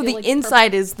still feel like... No, the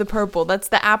inside is the purple. That's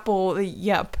the apple.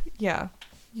 Yep. Yeah.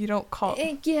 You don't call...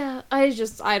 Yeah, I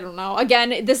don't know.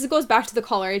 Again, this goes back to the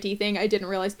caller ID thing. I didn't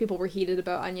realize people were heated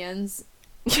about onions.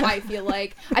 I feel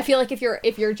like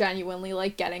if you're genuinely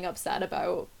like getting upset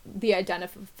about the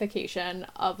identification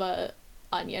of a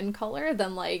onion color,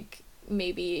 then like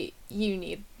maybe you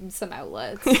need some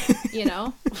outlets, you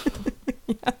know?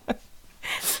 Yeah.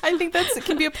 I think that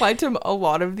can be applied to a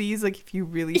lot of these. Like, if you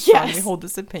really strongly hold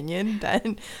this opinion,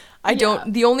 then I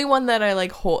don't. The only one that I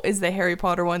like hold is the Harry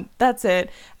Potter one. That's it.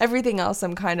 Everything else,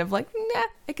 I'm kind of like, nah,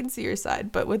 I can see your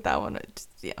side. But with that one,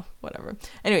 whatever.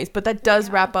 Anyways, but that does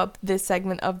wrap up this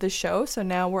segment of the show. So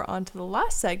now we're on to the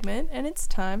last segment, and it's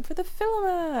time for the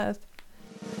Philomath.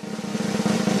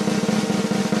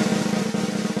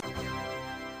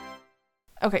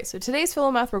 Okay, so today's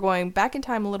Philomath, we're going back in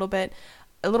time a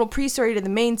little pre-story to the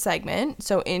main segment.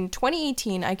 So in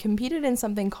 2018, I competed in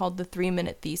something called the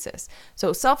 3-minute thesis.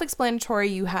 So self-explanatory,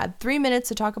 you had 3 minutes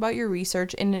to talk about your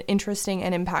research in an interesting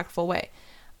and impactful way.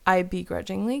 I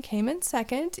begrudgingly came in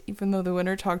second, even though the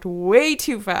winner talked way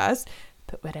too fast,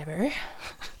 but whatever.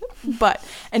 But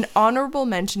an honorable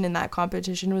mention in that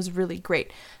competition was really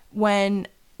great. When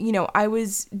I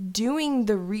was doing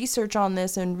the research on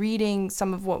this and reading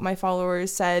some of what my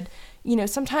followers said,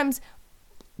 sometimes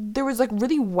there was like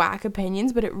really whack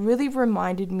opinions, but it really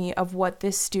reminded me of what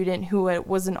this student who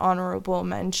was an honorable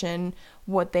mention,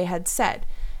 what they had said.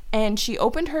 And she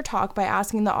opened her talk by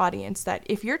asking the audience that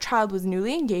if your child was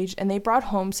newly engaged and they brought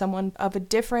home someone of a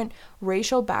different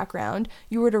racial background,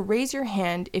 you were to raise your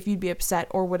hand if you'd be upset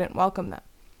or wouldn't welcome them.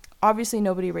 Obviously,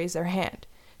 nobody raised their hand.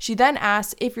 She then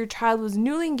asked if your child was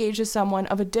newly engaged with someone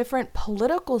of a different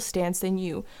political stance than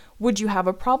you, would you have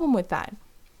a problem with that?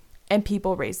 And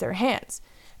people raised their hands.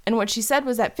 And what she said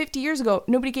was that 50 years ago,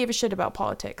 nobody gave a shit about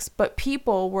politics, but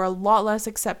people were a lot less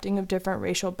accepting of different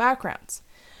racial backgrounds.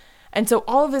 And so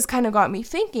all of this kind of got me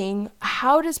thinking,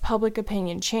 how does public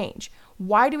opinion change?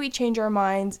 Why do we change our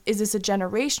minds? Is this a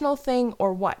generational thing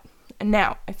or what? And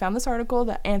now I found this article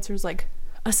that answers like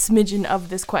a smidgen of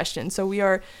this question. So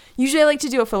usually I like to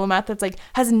do a Philomath that's like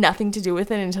has nothing to do with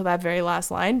it until that very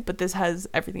last line, but this has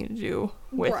everything to do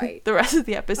with the rest of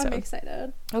the episode. I'm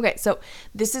excited. Okay, so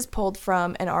this is pulled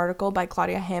from an article by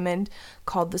Claudia Hammond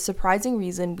called The Surprising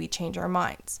Reason We Change Our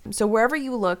Minds. So wherever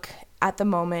you look at the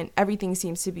moment, everything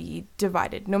seems to be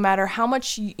divided. No matter how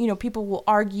much, people will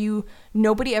argue,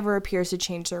 nobody ever appears to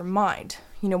change their mind.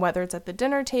 Whether it's at the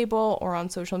dinner table or on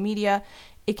social media,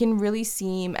 it can really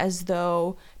seem as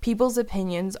though people's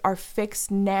opinions are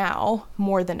fixed now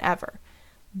more than ever.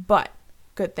 But,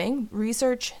 good thing,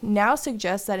 research now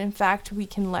suggests that in fact we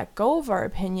can let go of our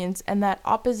opinions and that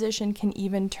opposition can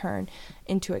even turn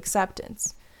into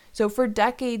acceptance. So for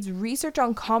decades, research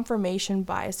on confirmation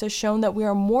bias has shown that we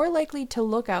are more likely to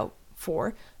look out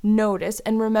for, notice,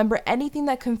 and remember anything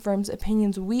that confirms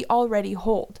opinions we already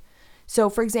hold. So,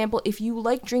 for example, if you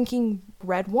like drinking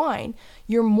red wine,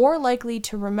 you're more likely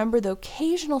to remember the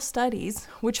occasional studies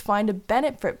which find a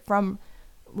benefit from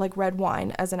like red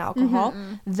wine as an alcohol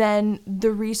than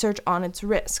the research on its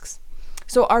risks.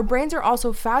 So our brains are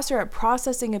also faster at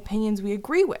processing opinions we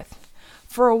agree with.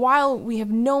 For a while, we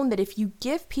have known that if you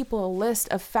give people a list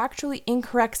of factually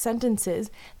incorrect sentences,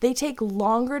 they take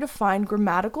longer to find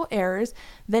grammatical errors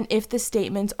than if the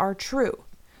statements are true.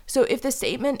 So if the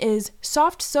statement is,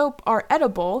 soft soap are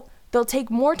edible, they'll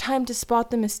take more time to spot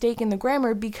the mistake in the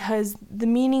grammar because the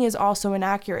meaning is also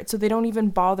inaccurate. So they don't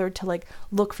even bother to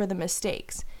look for the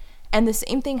mistakes. And the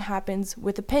same thing happens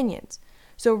with opinions.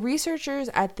 So researchers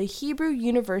at the Hebrew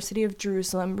University of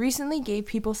Jerusalem recently gave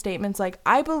people statements like,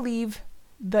 I believe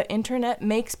the internet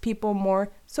makes people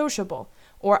more sociable,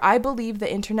 or I believe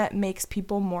the internet makes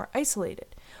people more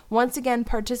isolated. Once again,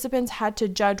 participants had to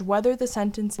judge whether the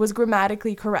sentence was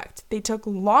grammatically correct. They took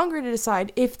longer to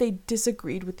decide if they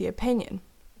disagreed with the opinion.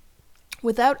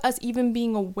 Without us even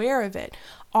being aware of it,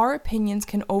 our opinions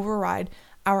can override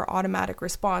our automatic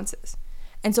responses.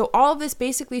 And so all of this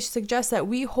basically suggests that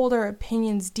we hold our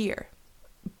opinions dear.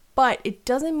 But it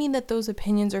doesn't mean that those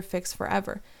opinions are fixed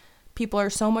forever. People are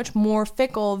so much more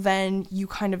fickle than you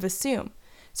kind of assume.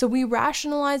 So we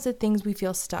rationalize the things we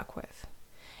feel stuck with.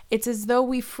 It's as though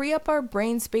we free up our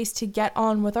brain space to get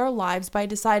on with our lives by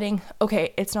deciding,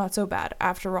 okay, it's not so bad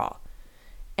after all.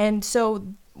 And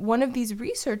so one of these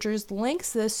researchers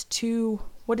links this to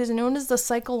what is known as the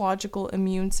psychological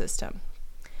immune system.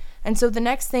 And so the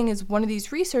next thing is one of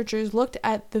these researchers looked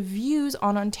at the views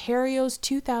on Ontario's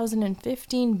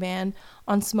 2015 ban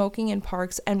on smoking in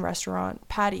parks and restaurant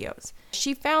patios.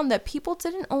 She found that people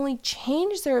didn't only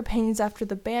change their opinions after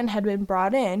the ban had been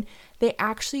brought in, they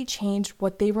actually changed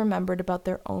what they remembered about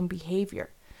their own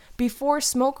behavior. Before,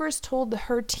 smokers told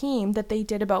her team that they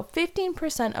did about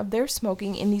 15% of their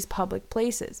smoking in these public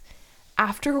places.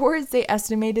 Afterwards, they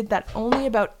estimated that only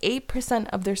about 8%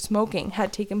 of their smoking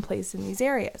had taken place in these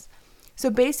areas. So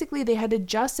basically, they had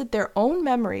adjusted their own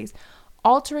memories,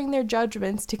 altering their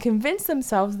judgments to convince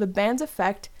themselves the ban's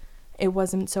effect, it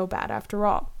wasn't so bad after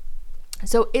all.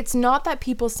 So it's not that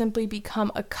people simply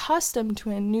become accustomed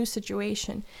to a new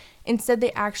situation. Instead,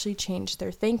 they actually change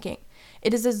their thinking.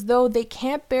 It is as though they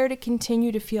can't bear to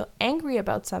continue to feel angry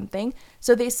about something,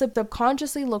 so they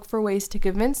subconsciously look for ways to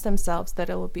convince themselves that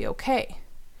it will be okay.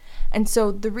 And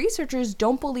so the researchers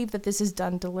don't believe that this is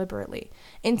done deliberately.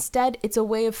 Instead, it's a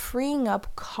way of freeing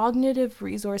up cognitive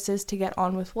resources to get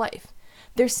on with life.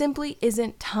 There simply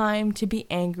isn't time to be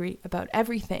angry about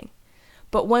everything.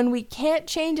 But when we can't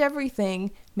change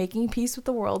everything, making peace with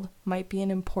the world might be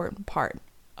an important part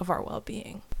of our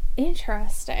well-being.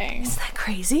 Interesting. Isn't that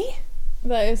crazy?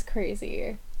 That is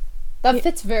crazy. That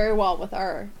fits very well with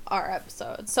our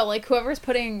episode. So, like, whoever's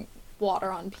putting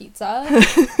water on pizza,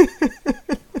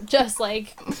 just,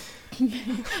 like,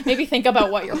 maybe think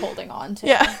about what you're holding on to.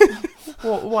 Yeah.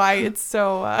 Well, why it's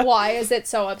so... Why is it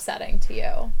so upsetting to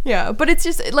you? Yeah, but it's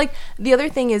just, like, the other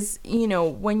thing is, you know,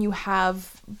 when you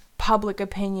have public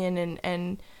opinion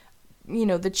and you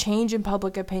know, the change in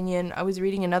public opinion. I was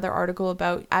reading another article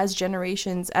about as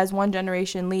one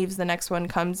generation leaves, the next one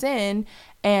comes in,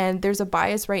 and there's a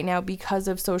bias right now because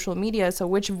of social media. So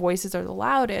which voices are the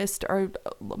loudest are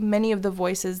many of the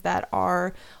voices that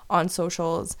are on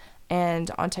socials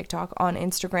and on TikTok, on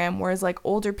Instagram, whereas like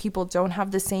older people don't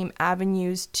have the same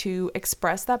avenues to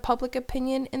express that public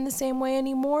opinion in the same way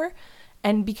anymore.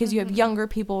 And because you have younger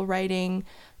people writing,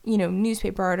 you know,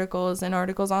 newspaper articles and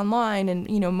articles online, and,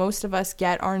 you know, most of us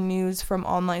get our news from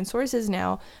online sources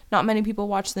now. Not many people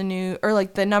watch the news, or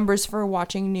like the numbers for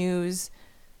watching news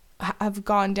have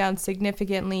gone down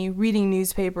significantly. Reading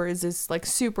newspapers is like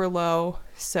super low.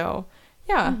 So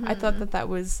yeah, I thought that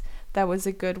was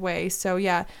a good way. So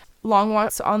yeah, long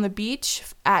walks on the beach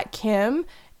at Kim,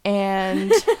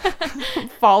 and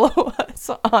follow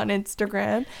us on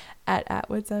Instagram at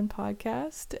Wits End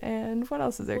Podcast. And what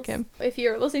else is there, Kim? If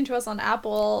you're listening to us on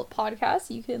Apple Podcasts,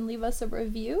 you can leave us a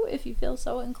review if you feel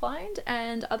so inclined.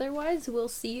 And otherwise, we'll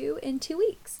see you in 2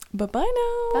 weeks. Bye-bye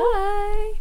now. Bye.